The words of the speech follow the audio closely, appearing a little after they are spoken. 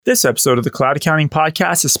This episode of the Cloud Accounting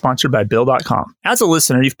Podcast is sponsored by Bill.com. As a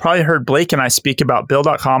listener, you've probably heard Blake and I speak about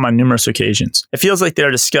Bill.com on numerous occasions. It feels like they are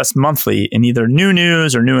discussed monthly in either new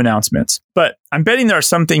news or new announcements. But I'm betting there are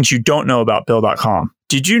some things you don't know about Bill.com.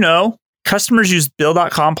 Did you know? Customers use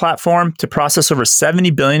Bill.com platform to process over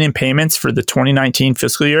 $70 billion in payments for the 2019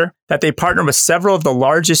 fiscal year, that they partner with several of the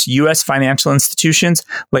largest U.S. financial institutions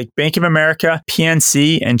like Bank of America,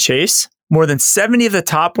 PNC, and Chase. More than 70 of the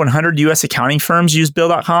top 100 U.S. accounting firms use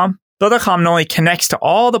Bill.com. Bill.com not only connects to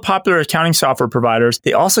all the popular accounting software providers,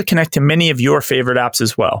 they also connect to many of your favorite apps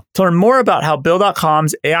as well. To learn more about how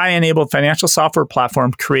Bill.com's AI-enabled financial software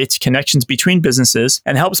platform creates connections between businesses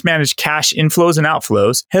and helps manage cash inflows and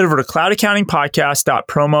outflows, head over to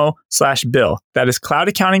cloudaccountingpodcast.promo/Bill. That is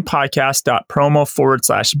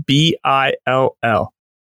cloudaccountingpodcast.promo/BILL.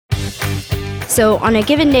 So on a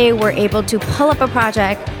given day, we're able to pull up a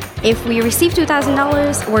project. If we receive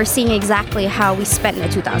 $2,000, we're seeing exactly how we spent the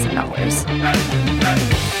 $2,000.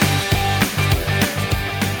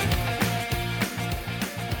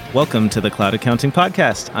 Welcome to the Cloud Accounting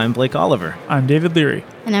Podcast. I'm Blake Oliver. I'm David Leary.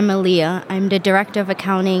 And I'm Aaliyah. I'm the Director of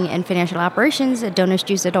Accounting and Financial Operations at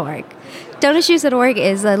DonusJuice.org. DonusJuice.org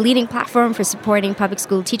is a leading platform for supporting public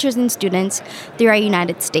school teachers and students throughout the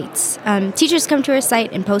United States. Teachers come to our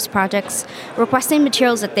site and post projects, requesting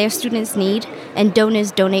materials that their students need, and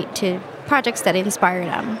donors donate to projects that inspire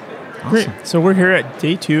them. Great. So we're here at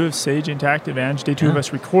day 2 of Sage Intacct Advantage. Day 2 of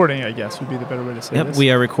us recording, I guess, would be the better way to say this. We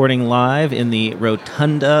are recording live in the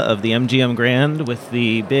rotunda of the MGM Grand with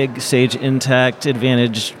the big Sage Intacct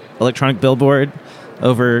Advantage electronic billboard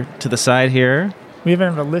over to the side here. We even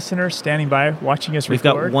have a listener standing by watching us record.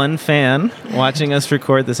 We've got one fan watching us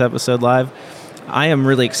record this episode live. I am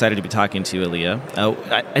really excited to be talking to you,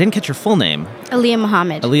 Aaliyah. I didn't catch your full name. Aaliyah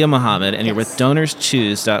Muhammad. Aaliyah Muhammad, and Yes. You're with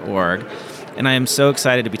DonorsChoose.org. And I am so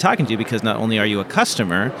excited to be talking to you because not only are you a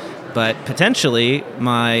customer, but potentially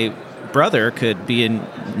my brother could be in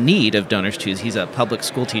need of Donors Choose. He's a public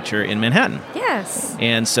school teacher in Manhattan. Yes.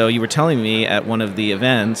 And so you were telling me at one of the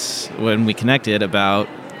events when we connected about,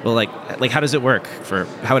 well, like how does it work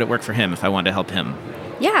how would it work for him if I wanted to help him?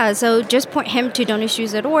 Yeah, so just point him to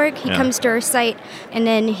DonorsChoose.org. He comes to our site, and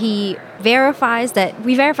then we verify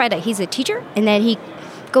that he's a teacher, and then he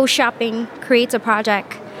goes shopping, creates a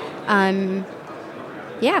project. And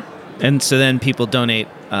so then people donate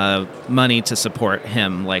money to support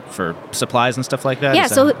him, like for supplies and stuff like that? Yeah,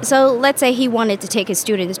 so let's say he wanted to take his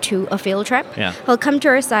students to a field trip. Yeah. He'll come to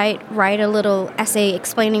our site, write a little essay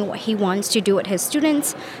explaining what he wants to do with his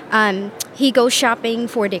students. He goes shopping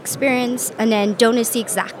for the experience, and then donors see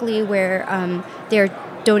exactly where their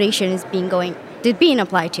donation is being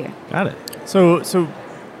applied to. Got it. So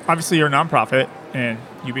obviously you're a nonprofit, and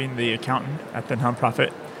you being the accountant at the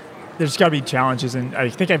nonprofit, there's got to be challenges, and I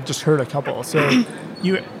think I've just heard a couple. So a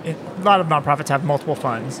lot of nonprofits have multiple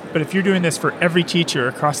funds, but if you're doing this for every teacher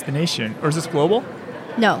across the nation, or is this global?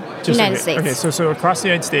 No, United States. Okay, so across the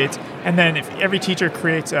United States, and then if every teacher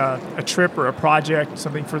creates a trip or a project,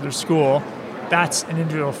 something for their school, that's an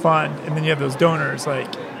individual fund, and then you have those donors. Like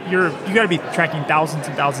you got to be tracking thousands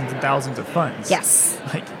and thousands and thousands of funds. Yes.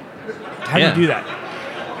 Like, how do you do that?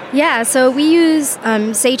 Yeah, so we use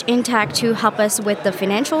Sage Intacct to help us with the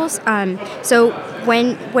financials. So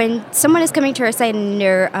when someone is coming to our site and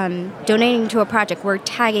they're donating to a project, we're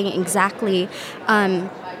tagging exactly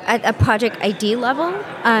at a project ID level,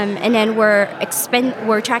 and then we're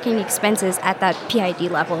tracking expenses at that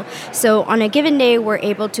PID level. So on a given day, we're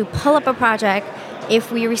able to pull up a project.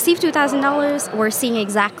 If we receive $2,000, we're seeing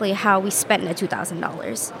exactly how we spent the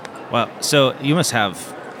 $2,000. Wow. So you must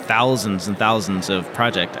have thousands and thousands of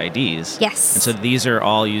project IDs. Yes. And so these are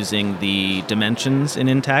all using the dimensions in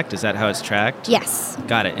Intacct? Is that how it's tracked? Yes.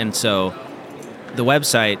 Got it. And so the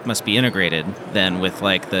website must be integrated then with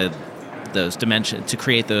like those dimensions to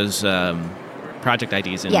create those project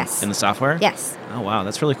IDs in the software? Yes. Oh, wow.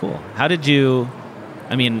 That's really cool. How did you...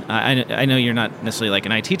 I mean, I know you're not necessarily like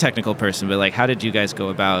an IT technical person, but like how did you guys go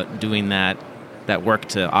about doing that work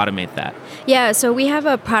to automate that? Yeah, so we have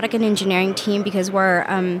a product and engineering team because we're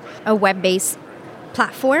a web-based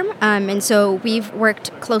platform, and so we've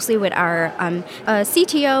worked closely with our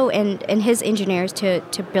CTO and his engineers to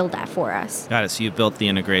build that for us. Got it. So you built the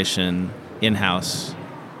integration in-house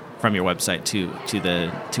from your website to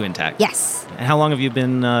Intacct. Yes. And how long have you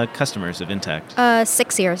been customers of Intacct?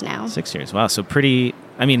 6 years now. 6 years. Wow. So pretty.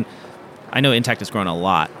 I mean, I know Intacct has grown a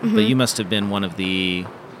lot, but you must have been one of the.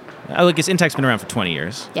 I guess Intacct's been around for 20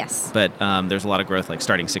 years. Yes. But there's a lot of growth, like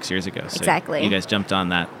starting 6 years ago. So exactly. You guys jumped on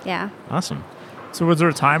that. Yeah. Awesome. So was there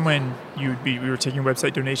a time when we were taking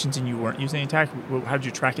website donations and you weren't using Intacct? How did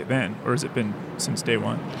you track it then? Or has it been since day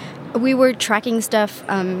one? We were tracking stuff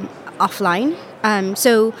offline.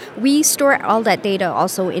 So we store all that data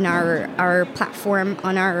also in our platform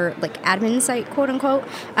on our admin site, quote unquote.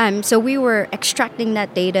 So we were extracting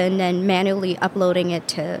that data and then manually uploading it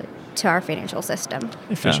to our financial system.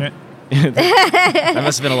 Efficient. That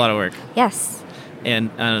must have been a lot of work. Yes.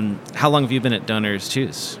 And how long have you been at Donors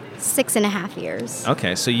Choose? 6.5 years.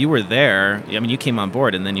 Okay, so you were there. I mean, you came on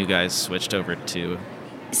board, and then you guys switched over to.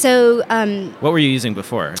 So. What were you using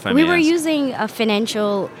before? If I we may were ask? using a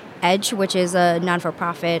Financial Edge, which is a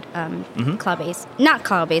non-for-profit cloud-based, not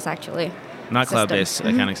cloud-based actually. Not cloud-based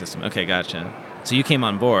accounting system. Okay, gotcha. So you came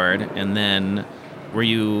on board, and then were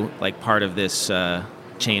you part of this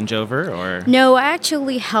changeover, or? No, I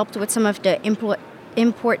actually helped with some of the import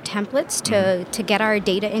templates to get our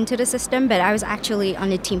data into the system, but I was actually on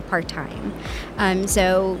the team part-time.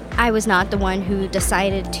 So I was not the one who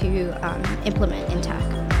decided to implement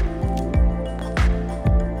Intacct.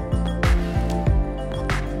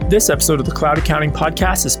 This episode of the Cloud Accounting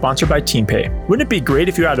Podcast is sponsored by TeamPay. Wouldn't it be great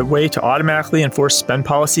if you had a way to automatically enforce spend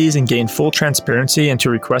policies and gain full transparency into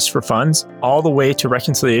requests for funds, all the way to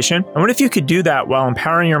reconciliation? And what if you could do that while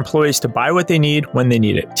empowering your employees to buy what they need when they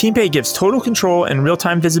need it? TeamPay gives total control and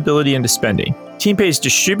real-time visibility into spending. TeamPay's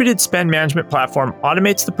distributed spend management platform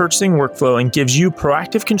automates the purchasing workflow and gives you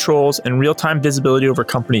proactive controls and real-time visibility over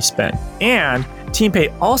company spend. And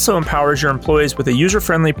TeamPay also empowers your employees with a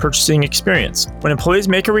user-friendly purchasing experience. When employees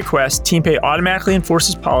make a request, TeamPay automatically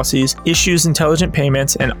enforces policies, issues intelligent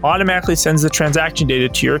payments, and automatically sends the transaction data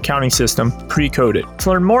to your accounting system pre-coded. To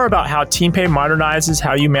learn more about how TeamPay modernizes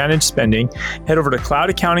how you manage spending, head over to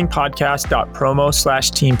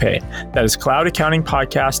cloudaccountingpodcast.promo/TeamPay. That is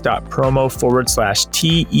cloudaccountingpodcast.promo/TEAMPAY.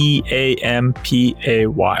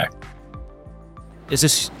 Is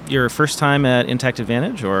this your first time at Intacct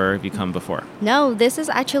Advantage, or have you come before? No, this is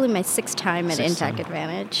actually my 6th time at Intacct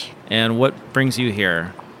Advantage. And what brings you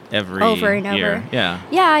here every over and year? over? Yeah,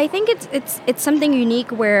 I think it's something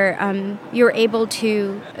unique where you're able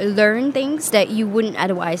to learn things that you wouldn't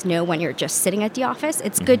otherwise know when you're just sitting at the office.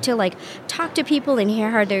 It's good to talk to people and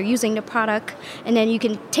hear how they're using the product, and then you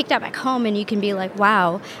can take that back home and you can be like,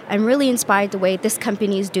 wow, I'm really inspired the way this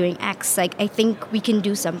company is doing X. I think we can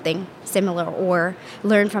do something similar or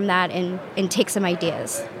learn from that and take some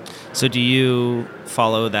ideas. So do you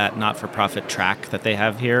follow that not-for-profit track that they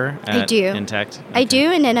have here at I do. Intacct? Okay. I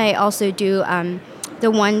do, and then I also do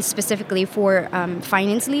the one specifically for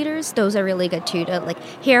finance leaders. Those are really good too, to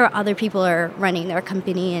hear how other people are running their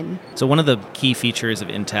company. And so one of the key features of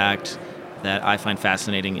Intacct that I find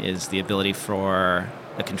fascinating is the ability for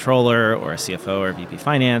a controller or a CFO or VP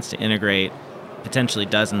finance to integrate potentially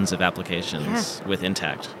dozens of applications with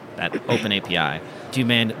Intacct, that open API. Do you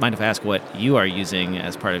mind if I ask what you are using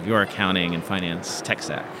as part of your accounting and finance tech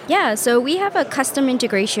stack? Yeah, so we have a custom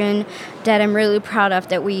integration that I'm really proud of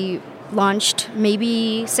that we launched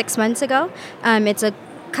maybe 6 months ago. It's a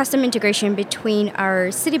custom integration between our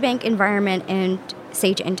Citibank environment and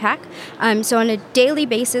Sage Intacct. So on a daily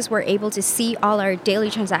basis, we're able to see all our daily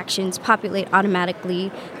transactions populate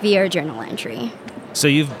automatically via journal entry. So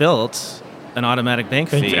you've built an automatic bank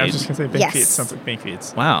feed. I was just going to say bank Yes. feeds. Sounds like bank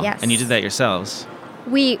feeds. Wow. Yes. And you did that yourselves.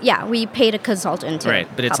 We paid a consultant to Right,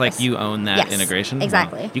 but it's help like us. you own that Yes, integration?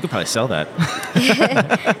 exactly. Wow. You could probably sell that.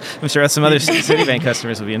 I'm sure some other Citibank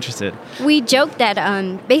customers would be interested. We joked that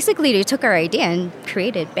basically they took our idea and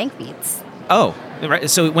created bank feeds. Oh, right.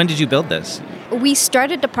 So when did you build this? We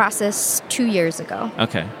started the process 2 years ago.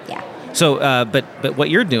 Okay. Yeah. So, but what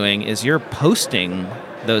you're doing is you're posting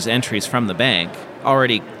those entries from the bank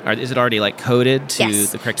already. Is it already coded to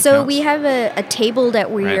Yes. the correct So accounts? we have a table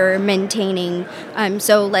that we are maintaining.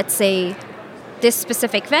 So let's say this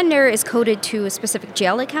specific vendor is coded to a specific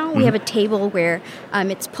GL account. We have a table where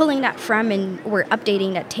it's pulling that from, and we're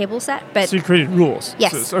updating that table set. But So you created rules.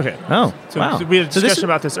 Yes. So okay. Oh, So wow. we had a discussion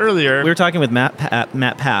about this earlier. We were talking with Matt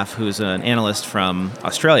Paff, who's an analyst from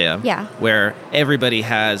Australia, Yeah. where everybody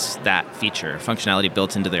has that feature, functionality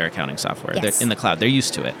built into their accounting software. Yes. They're in the cloud. They're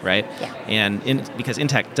used to it, right? Yeah. And because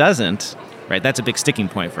Intacct doesn't, right, that's a big sticking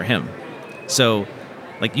point for him. So,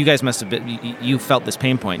 you guys must have been, you felt this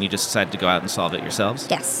pain point and you just decided to go out and solve it yourselves?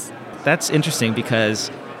 yes. That's interesting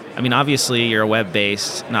because, obviously you're a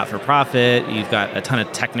web-based, not-for-profit. You've got a ton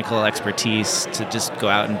of technical expertise to just go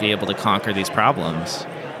out and be able to conquer these problems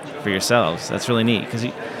for yourselves. That's really neat because,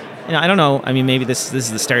 I don't know. Maybe this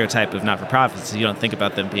is the stereotype of not-for-profits. You don't think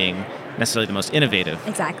about them being necessarily the most innovative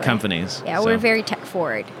Exactly. companies. Yeah, So we're very tech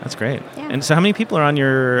forward. that's great. Yeah. And so how many people are on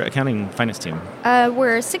your accounting finance team?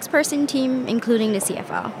 We're a 6-person team, including the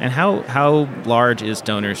CFO. And how large is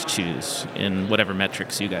Donors Choose in whatever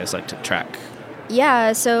metrics you guys like to track?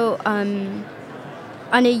 Yeah, so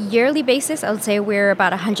on a yearly basis, I would say we're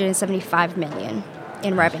about 175 million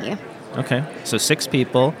in revenue. Okay, so 6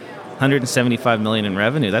 people, 175 million in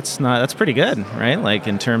revenue. That's pretty good, right? Like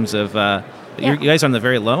in terms of you guys are on the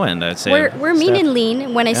very low end, I'd say. We're mean and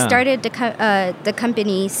lean. When I Yeah. started the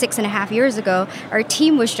company 6.5 years ago, our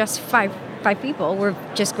team was just five people. We're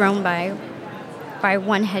just grown by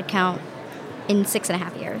one headcount in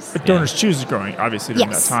 6.5 years. But Donors Choose is growing, obviously,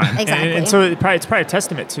 during Yes, that time. exactly. And so it's probably a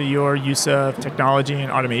testament to your use of technology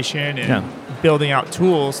and automation and building out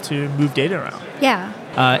tools to move data around. Yeah.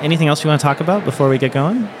 Anything else you want to talk about before we get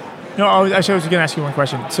going? No, I was going to ask you one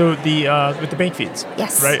question. So with the bank feeds,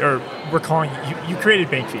 Yes. right? Or we're calling you created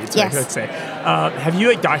bank feeds, Yes. right? Let's say. Have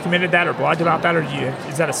you documented that or blogged about that, or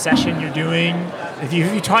is that a session you're doing? Have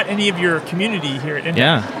you taught any of your community here at Index?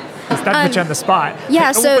 Yeah. That put you on the spot.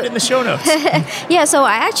 yeah, We'll so- put it in the show notes. Yeah, so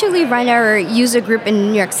I actually run our user group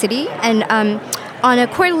in New York City, and on a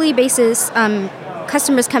quarterly basis,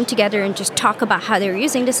 customers come together and just talk about how they're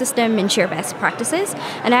using the system and share best practices.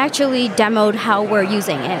 And I actually demoed how we're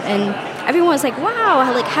using it, and everyone was like,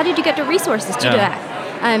 "Wow! How did you get the resources to do that?"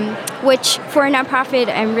 Which, for a nonprofit,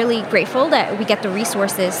 I'm really grateful that we get the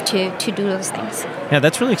resources to do those things. Yeah,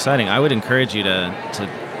 that's really exciting. I would encourage you to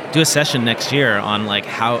do a session next year on like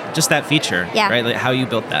how just that feature, right? Like how you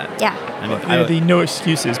built that. Yeah. I mean, The no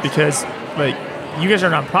excuses, because you guys are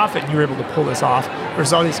a nonprofit and you were able to pull this off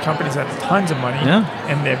versus all these companies that have tons of money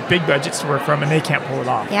and they have big budgets to work from and they can't pull it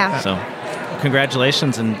off. Yeah. So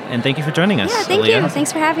congratulations and thank you for joining us. Yeah, thank Aaliyah. you.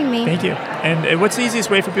 Thanks for having me. Thank you. And what's the easiest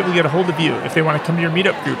way for people to get a hold of you if they want to come to your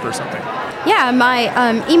meetup group or something? Yeah, my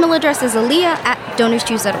email address is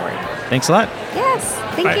aaliyah@donorschoose.org. Thanks a lot. Yes,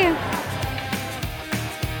 thank Bye. you.